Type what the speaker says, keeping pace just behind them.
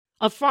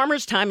A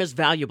farmer's time is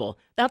valuable.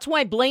 That's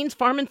why Blaine's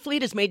Farm and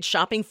Fleet has made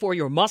shopping for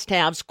your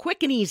must-haves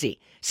quick and easy.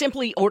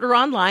 Simply order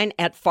online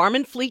at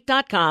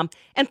farmandfleet.com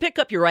and pick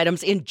up your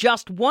items in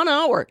just 1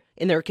 hour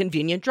in their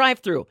convenient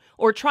drive-thru.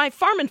 Or try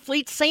Farm and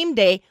Fleet's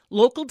same-day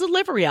local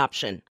delivery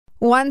option.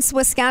 Once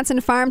Wisconsin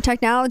Farm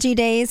Technology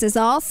Days is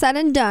all said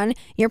and done,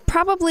 you're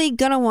probably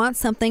going to want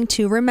something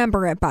to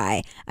remember it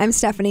by. I'm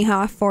Stephanie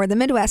Hoff for the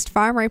Midwest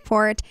Farm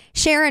Report.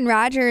 Sharon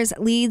Rogers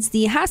leads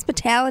the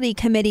Hospitality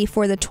Committee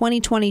for the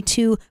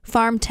 2022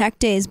 Farm Tech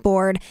Days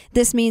Board.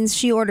 This means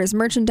she orders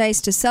merchandise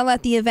to sell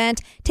at the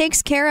event,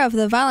 takes care of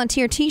the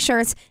volunteer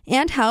t-shirts,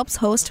 and helps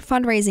host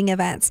fundraising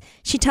events.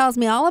 She tells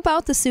me all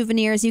about the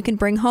souvenirs you can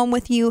bring home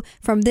with you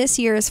from this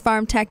year's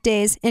Farm Tech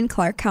Days in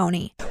Clark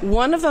County.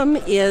 One of them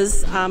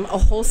is a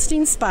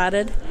Holstein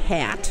spotted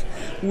hat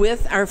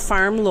with our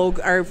farm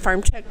logo, our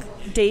Farm Tech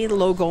Day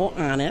logo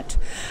on it.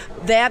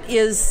 That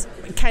is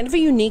kind of a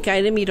unique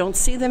item. You don't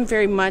see them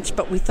very much,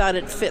 but we thought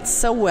it fits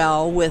so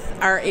well with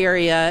our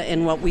area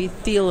and what we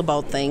feel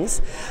about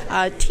things.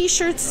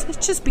 T-shirts,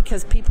 it's just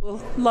because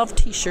people love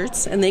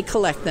T-shirts and they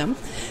collect them.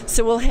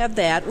 So we'll have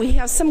that. We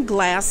have some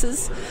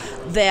glasses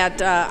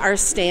that are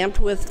stamped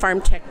with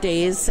Farm Tech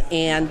Days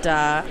and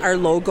our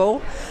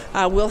logo.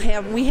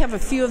 We have a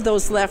few of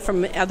those left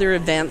from other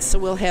events, so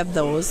we'll have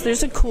those.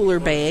 There's a cooler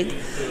bag.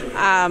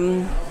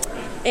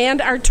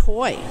 And our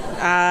toy,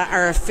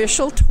 our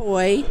official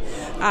toy,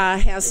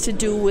 has to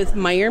do with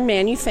Meyer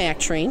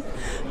Manufacturing.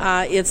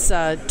 It's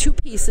 2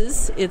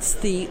 pieces. It's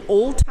the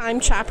old-time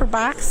chopper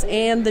box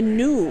and the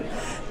new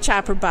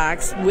chopper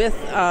box with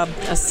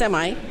a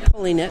semi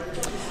pulling it.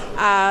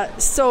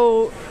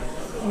 So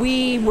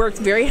we worked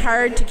very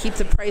hard to keep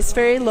the price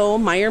very low.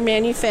 Meyer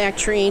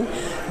Manufacturing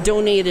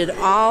donated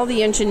all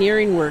the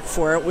engineering work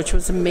for it, which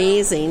was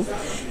amazing.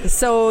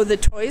 So the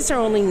toys are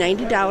only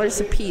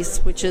 $90 a piece,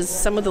 which is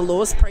some of the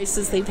lowest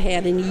prices they've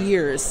had in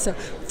years. So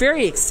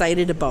very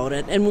excited about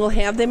it, and we'll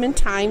have them in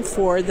time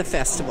for the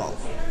festival.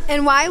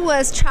 And why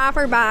was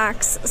Chopper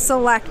Box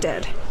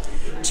selected?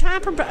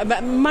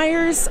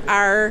 Meyers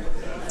are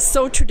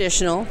so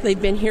traditional.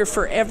 They've been here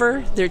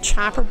forever. Their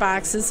chopper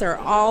boxes are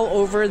all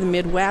over the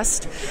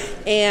Midwest,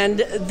 and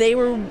they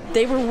were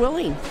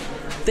willing.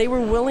 They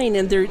were willing,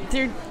 and they're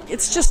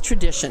it's just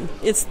tradition.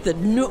 It's the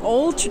new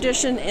old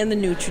tradition and the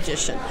new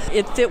tradition.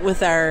 It fit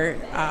with our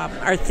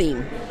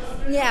theme.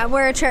 Yeah,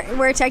 where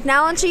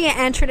technology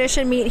and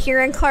tradition meet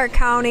here in Clark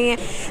County.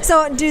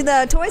 So do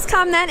the toys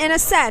come then in a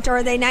set, or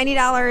are they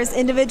 $90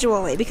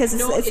 individually? Because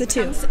it's the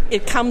two.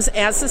 It comes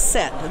as a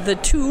set. The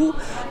two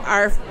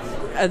are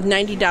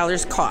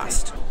 $90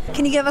 cost.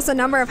 Can you give us a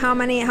number of how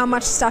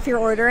much stuff you're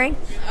ordering?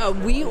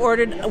 We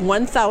ordered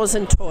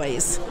 1,000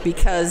 toys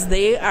because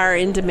they are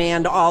in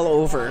demand all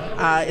over.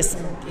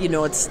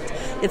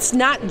 It's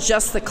not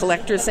just the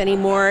collectors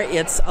anymore.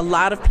 It's a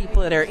lot of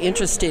people that are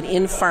interested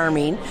in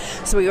farming.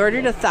 So we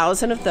ordered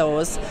 1,000 of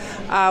those.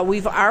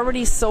 We've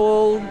already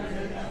sold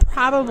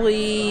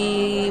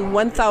probably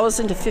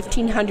 1,000 to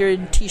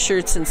 1,500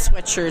 T-shirts and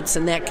sweatshirts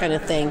and that kind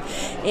of thing.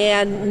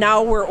 And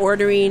now we're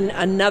ordering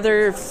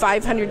another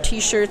 500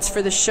 T-shirts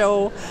for the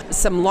show,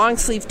 some long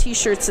sleeve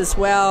T-shirts as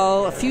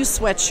well, a few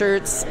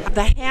sweatshirts.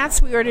 The hats,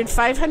 we ordered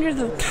 500 of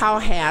the cow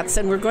hats,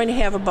 and we're going to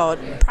have about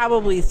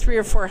probably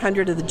 300 or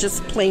 400 of the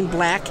just plain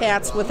black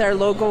hats with our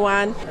logo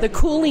on. The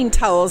cooling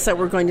towels that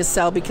we're going to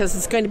sell, because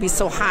it's going to be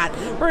so hot,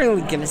 we're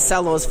only going to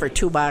sell those for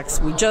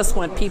 $2. We just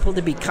want people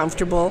to be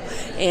comfortable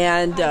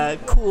and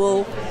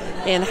cool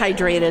and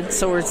hydrated,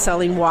 so we're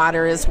selling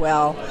water as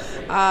well.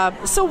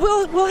 So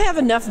we'll have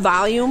enough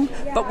volume,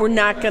 but we're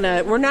not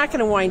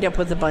gonna wind up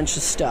with a bunch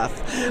of stuff.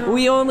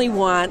 We only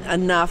want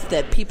enough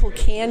that people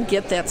can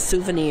get that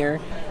souvenir.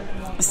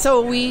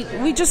 So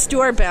we just do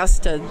our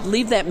best to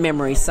leave that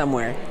memory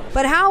somewhere.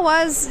 But how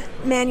was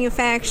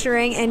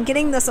manufacturing and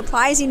getting the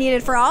supplies you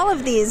needed for all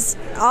of these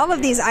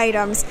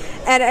items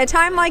at a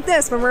time like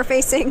this when we're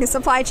facing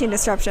supply chain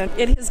disruption?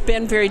 It has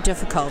been very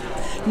difficult.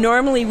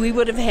 Normally we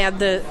would have had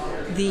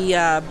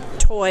the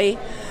toy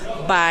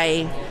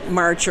by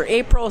March or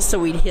April, so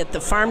we'd hit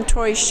the farm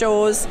toy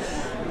shows.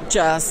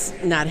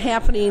 Just not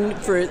happening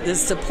for the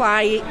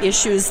supply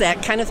issues,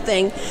 that kind of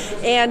thing.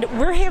 And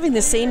we're having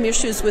the same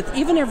issues with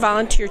even our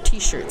volunteer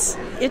T-shirts.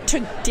 It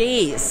took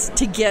days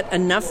to get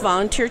enough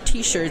volunteer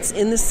T-shirts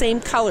in the same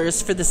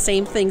colors for the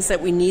same things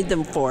that we need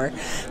them for,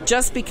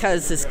 just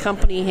because this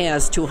company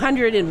has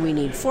 200 and we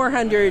need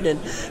 400, and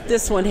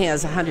this one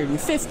has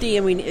 150,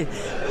 and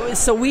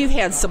so we've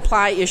had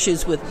supply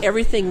issues with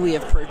everything we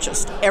have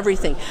purchased,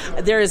 everything.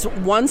 There is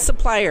one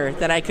supplier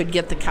that I could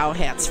get the cow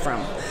hats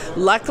from.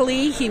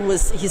 Luckily,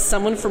 he's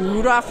someone from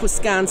Rudolph,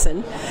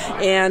 Wisconsin,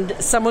 and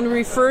someone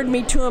referred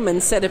me to him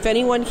and said if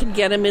anyone can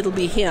get him, it'll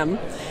be him.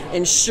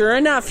 And sure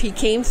enough, he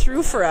came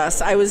through for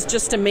us. I was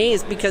just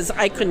amazed because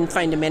I couldn't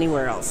find him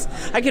anywhere else.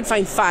 I could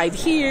find 5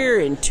 here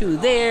and 2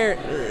 there.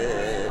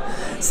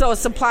 So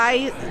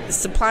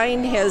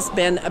supplying has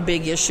been a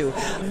big issue.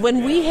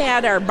 When we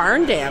had our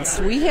barn dance,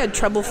 we had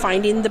trouble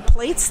finding the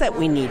plates that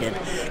we needed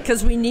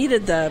because we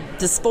needed the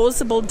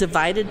disposable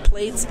divided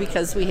plates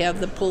because we have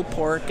the pulled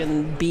pork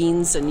and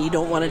beans and you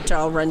don't want it to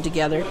all run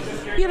together.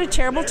 We had a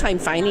terrible time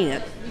finding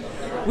it.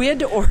 We had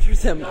to order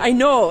them. I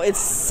know, it's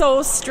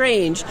so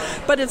strange,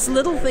 but it's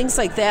little things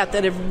like that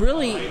have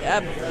really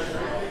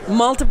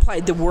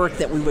multiplied the work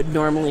that we would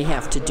normally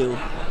have to do.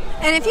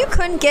 And if you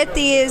couldn't get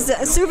these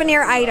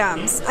souvenir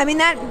items, I mean,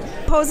 that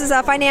poses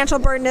a financial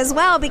burden as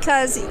well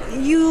because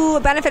you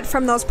benefit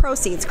from those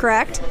proceeds,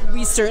 correct?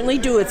 We certainly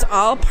do. It's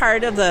all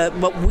part of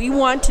what we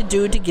want to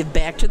do to give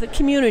back to the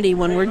community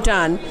when we're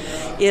done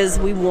is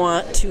we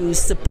want to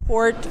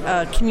support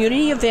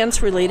community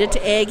events related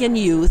to ag and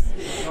youth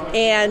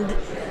and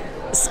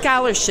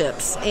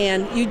scholarships,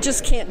 and you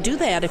just can't do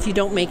that if you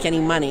don't make any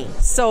money.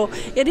 So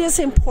it is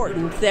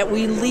important that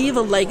we leave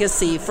a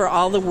legacy for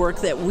all the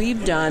work that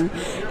we've done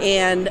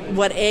and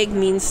what ag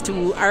means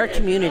to our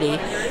community.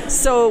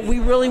 So we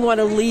really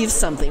want to leave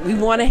something. We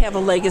want to have a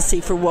legacy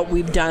for what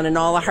we've done and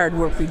all the hard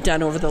work we've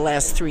done over the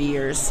last 3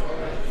 years.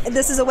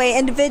 This is a way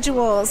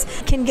individuals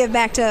can give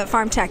back to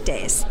Farm Tech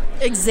Days.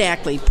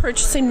 Exactly.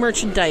 Purchasing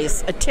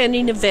merchandise,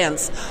 attending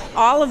events,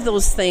 all of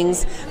those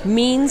things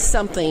mean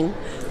something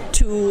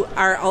to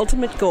our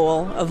ultimate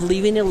goal of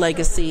leaving a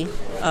legacy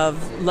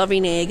of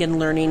loving ag and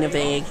learning of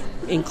ag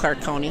in Clark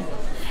County.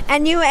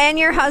 And you and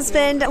your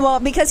husband, well,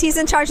 because he's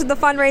in charge of the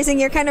fundraising,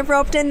 you're kind of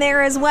roped in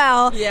there as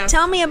well. Yeah.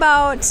 Tell me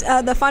about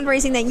the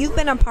fundraising that you've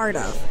been a part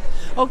of.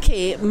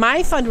 Okay,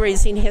 my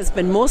fundraising has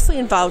been mostly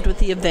involved with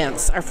the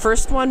events. Our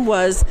first one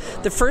was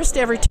the first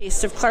ever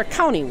Taste of Clark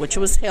County, which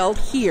was held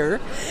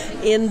here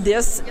in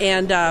this,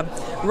 and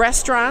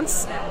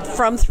restaurants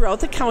from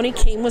throughout the county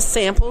came with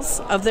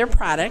samples of their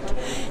product,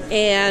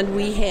 and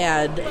we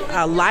had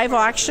a live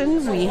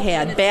auction, we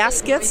had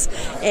baskets,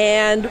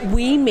 and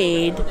we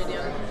made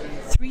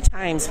 3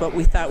 times what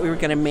we thought we were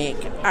going to make.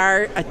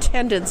 Our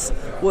attendance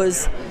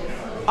was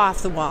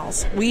off the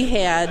walls. We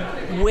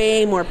had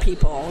way more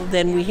people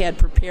than we had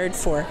prepared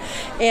for,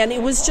 and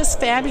it was just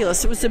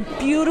fabulous. It was a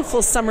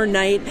beautiful summer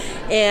night,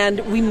 and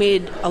we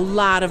made a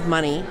lot of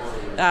money,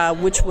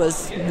 which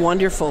was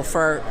wonderful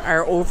for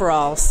our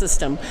overall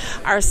system.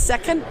 Our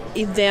second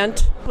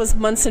event was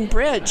Munson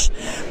Bridge,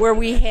 where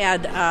we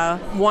had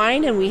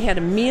wine and we had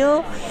a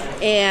meal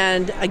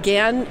and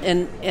again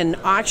an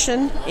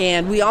auction,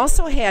 and we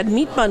also had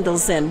meat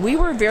bundles in. We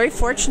were very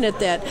fortunate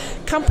that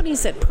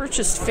companies that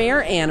purchased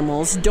fair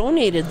animals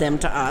donated them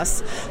to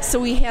us, so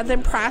we had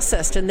them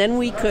processed and then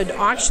we could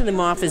auction them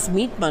off as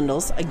meat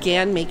bundles,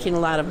 again making a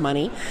lot of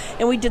money.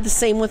 And we did the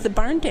same with the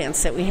barn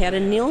dance that we had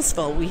in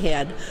Neilsville. We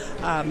had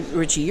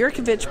Richie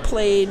Yurkovich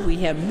played, we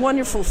had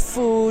wonderful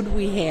food,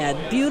 we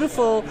had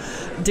beautiful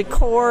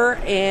decor,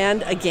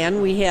 and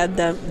again we had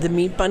the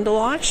meat bundle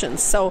auction.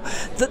 So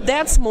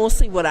that's mostly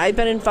what I've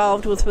been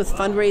involved with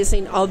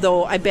fundraising,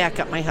 although I back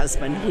up my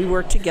husband. We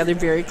work together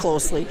very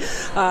closely,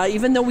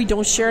 even though we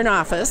don't share an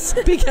office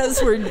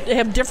because we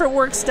have different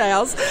work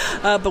styles,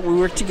 but we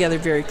work together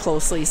very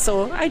closely.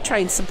 So I try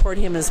and support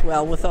him as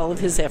well with all of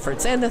his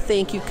efforts and the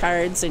thank you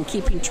cards and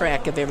keeping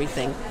track of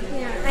everything.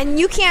 And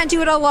you can't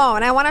do it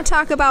alone. I want to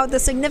talk about the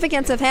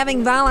significance of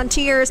having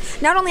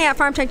volunteers, not only at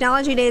Farm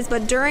Technology Days,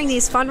 but during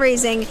these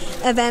fundraising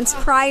events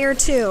prior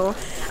to.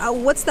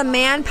 What's the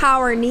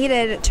manpower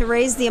needed to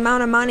raise the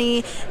amount of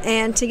money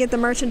and to get the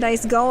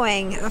merchandise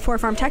going for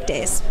Farm Tech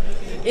Days?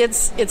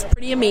 It's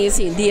pretty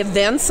amazing. The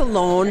events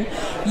alone,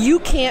 you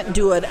can't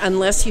do it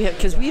unless you have,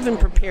 because we even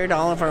prepared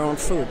all of our own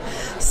food.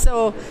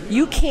 So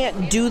you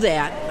can't do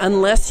that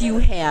unless you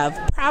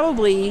have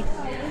probably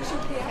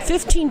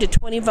 15 to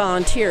 20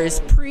 volunteers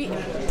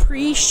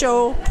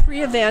pre-show,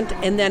 pre-event,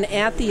 and then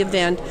at the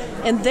event,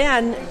 and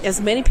then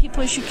as many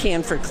people as you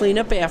can for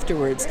cleanup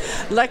afterwards.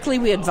 Luckily,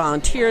 we had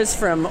volunteers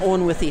from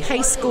Owen Withee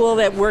High School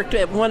that worked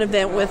at one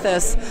event with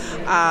us.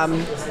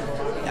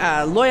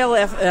 Loyal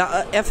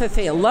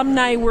FFA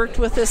alumni worked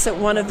with us at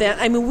one event.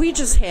 I mean, we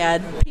just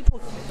had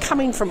people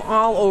coming from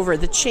all over,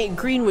 the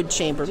Greenwood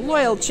Chamber,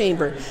 Loyal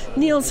Chamber,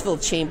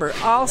 Neilsville Chamber,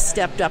 all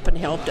stepped up and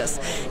helped us.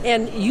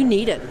 And you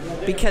need it,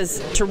 because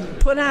to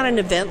put on an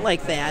event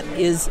like that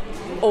is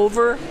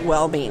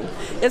overwhelming.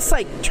 It's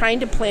like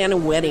trying to plan a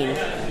wedding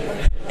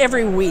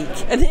every week.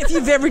 And if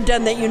you've ever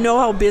done that, you know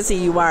how busy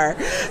you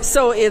are.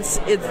 So it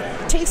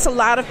takes a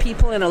lot of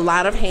people and a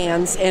lot of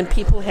hands, and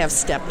people have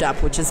stepped up,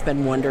 which has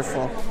been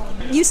wonderful.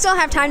 You still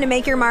have time to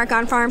make your mark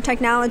on Farm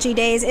Technology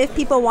Days. If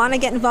people want to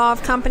get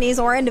involved, companies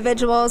or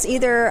individuals,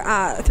 either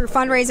through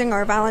fundraising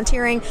or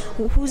volunteering,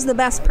 who's the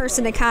best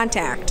person to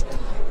contact?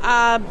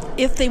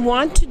 If they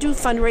want to do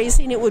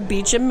fundraising, it would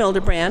be Jim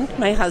Mildebrand,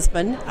 my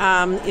husband.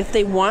 If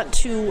they want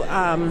to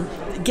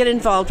get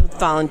involved with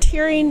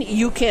volunteering,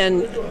 you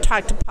can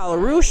talk to Paula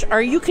Rusch,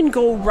 or you can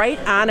go right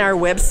on our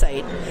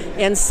website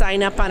and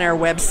sign up on our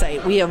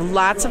website. We have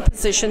lots of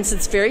positions.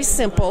 It's very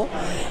simple,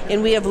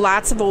 and we have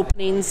lots of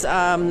openings.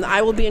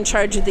 I will be in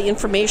charge of the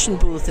information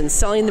booth and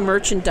selling the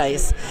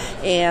merchandise,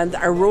 and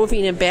our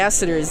roving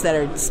ambassadors that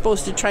are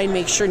supposed to try and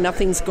make sure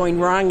nothing's going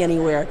wrong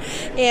anywhere.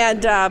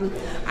 And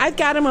I've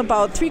got them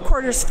about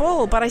 3/4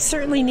 full, but I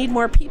certainly need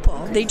more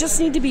people. They just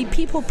need to be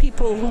people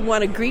who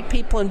want to greet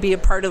people and be a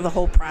part of the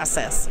whole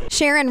process.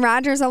 Sharon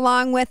Rogers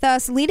along with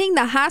us, leading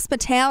the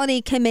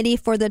hospitality committee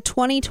for the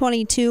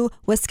 2022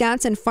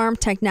 Wisconsin Farm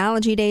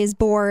Technology Days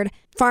Board.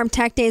 Farm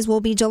Tech Days will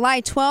be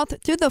July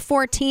 12th through the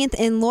 14th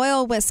in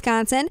Loyal,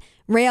 Wisconsin.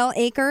 Rail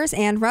Acres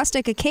and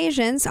Rustic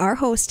Occasions are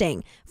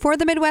hosting. For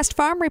the Midwest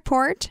Farm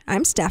Report,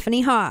 I'm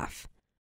Stephanie Hoff.